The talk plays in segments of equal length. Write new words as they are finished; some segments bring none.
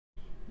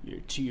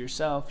to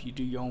yourself, you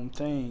do your own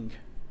thing,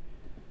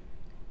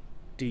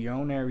 do your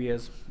own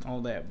areas, all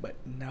that. But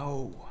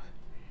no,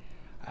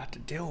 I have to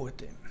deal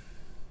with it.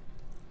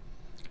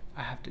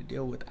 I have to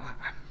deal with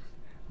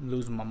I'm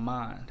losing my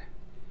mind,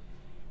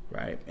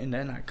 right? And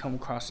then I come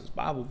across this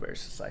Bible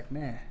verse. It's like,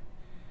 man,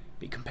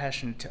 be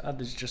compassionate to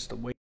others just the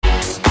way.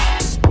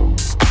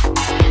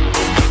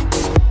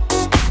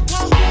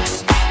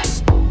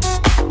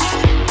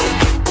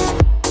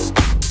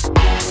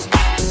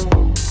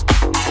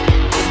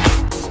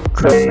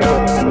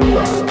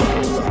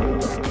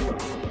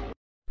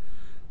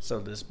 So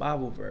this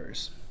Bible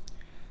verse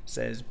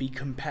says, be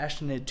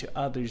compassionate to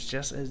others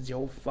just as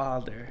your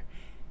Father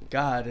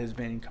God has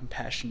been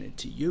compassionate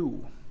to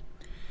you.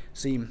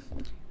 See,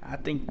 I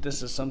think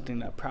this is something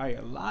that probably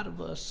a lot of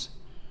us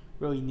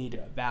really need to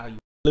evaluate.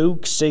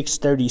 Luke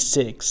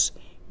 6:36,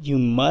 you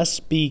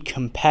must be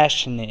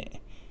compassionate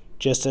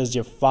just as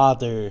your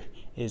Father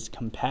is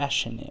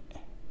compassionate.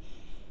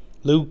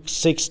 Luke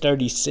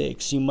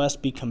 6:36, you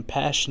must be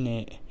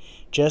compassionate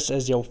just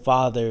as your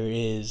Father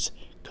is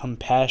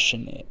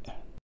compassionate.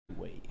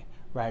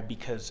 Right?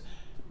 Because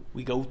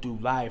we go through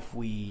life,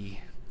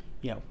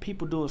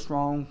 people do us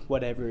wrong,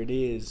 whatever it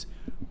is,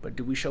 but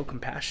do we show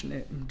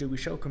compassion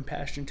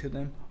to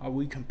them? Are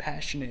we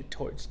compassionate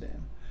towards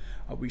them?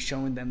 Are we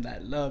showing them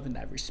that love and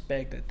that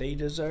respect that they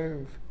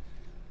deserve?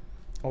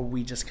 Or are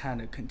we just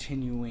kind of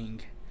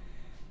continuing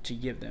to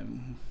give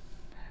them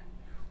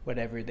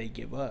whatever they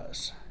give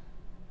us?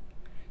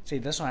 See,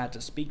 this one had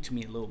to speak to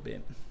me a little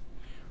bit,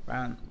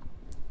 right?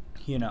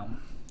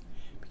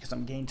 Because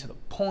I'm getting to the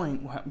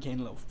point where I'm getting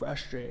a little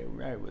frustrated,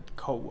 right, with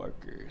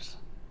coworkers.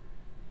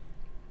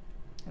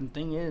 And the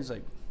thing is,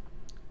 like,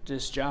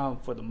 this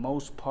job, for the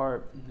most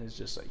part, is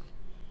just like,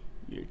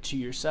 you're to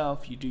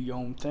yourself, you do your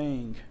own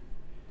thing,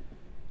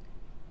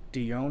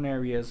 do your own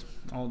areas,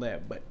 all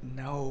that. But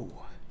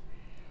no,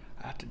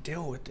 I have to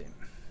deal with it.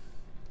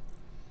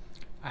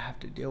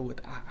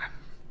 I'm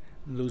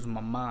losing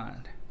my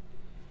mind,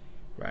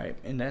 right?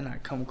 And then I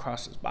come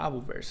across this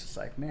Bible verse. It's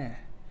like, man,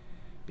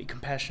 be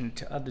compassionate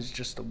to others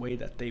just the way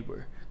that they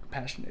were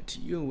compassionate to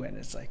you. And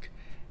it's like,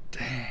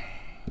 dang.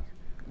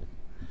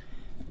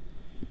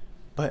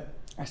 But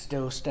I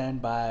still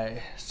stand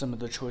by some of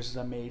the choices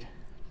I made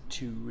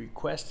to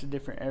request a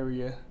different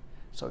area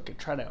so I could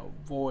try to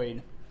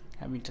avoid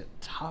having to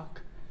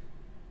talk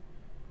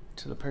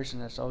to the person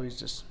that's always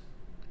just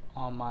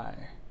on my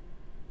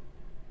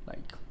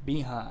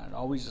behind,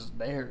 always just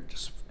there,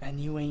 and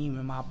you ain't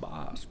even my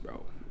boss,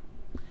 bro.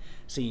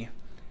 See,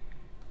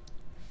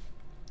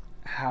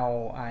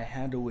 how I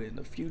handle it in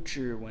the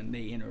future when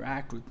they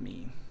interact with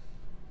me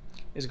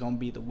is going to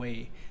be the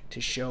way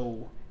to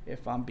show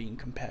if I'm being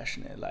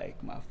compassionate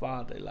like my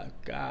Father,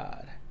 like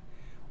God,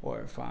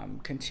 or if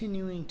I'm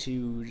continuing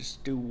to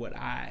just do what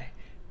I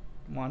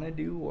want to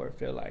do, or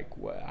feel like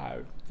what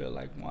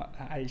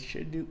I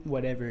should do,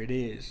 whatever it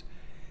is.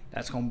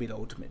 That's going to be the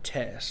ultimate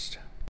test.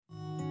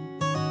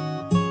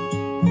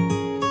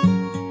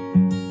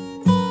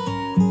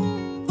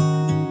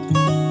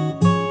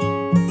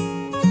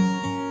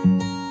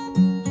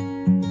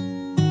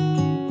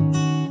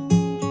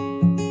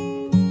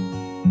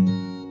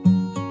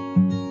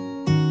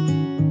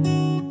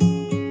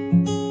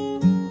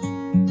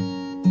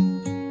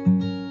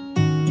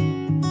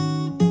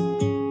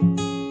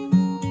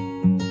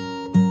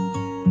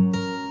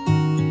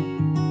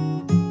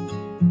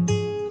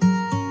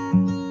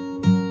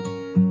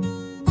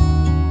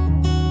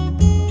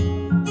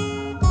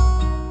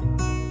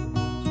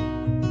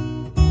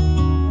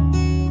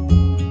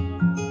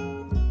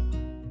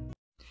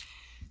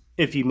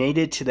 If you made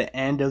it to the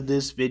end of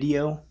this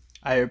video,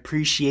 I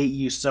appreciate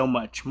you so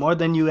much, more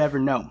than you ever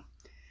know.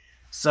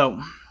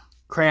 So,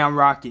 Crayon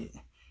Rocket,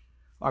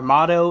 our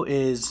motto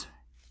is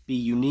be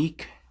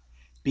unique,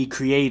 be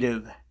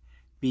creative,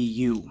 be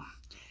you.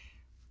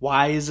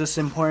 Why is this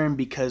important?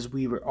 Because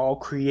we were all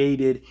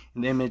created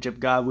in the image of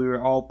God. We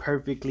were all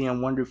perfectly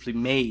and wonderfully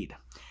made.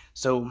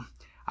 So,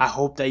 I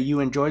hope that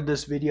you enjoyed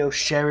this video.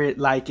 Share it,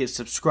 like it,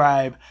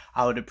 subscribe.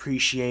 I would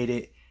appreciate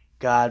it.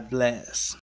 God bless.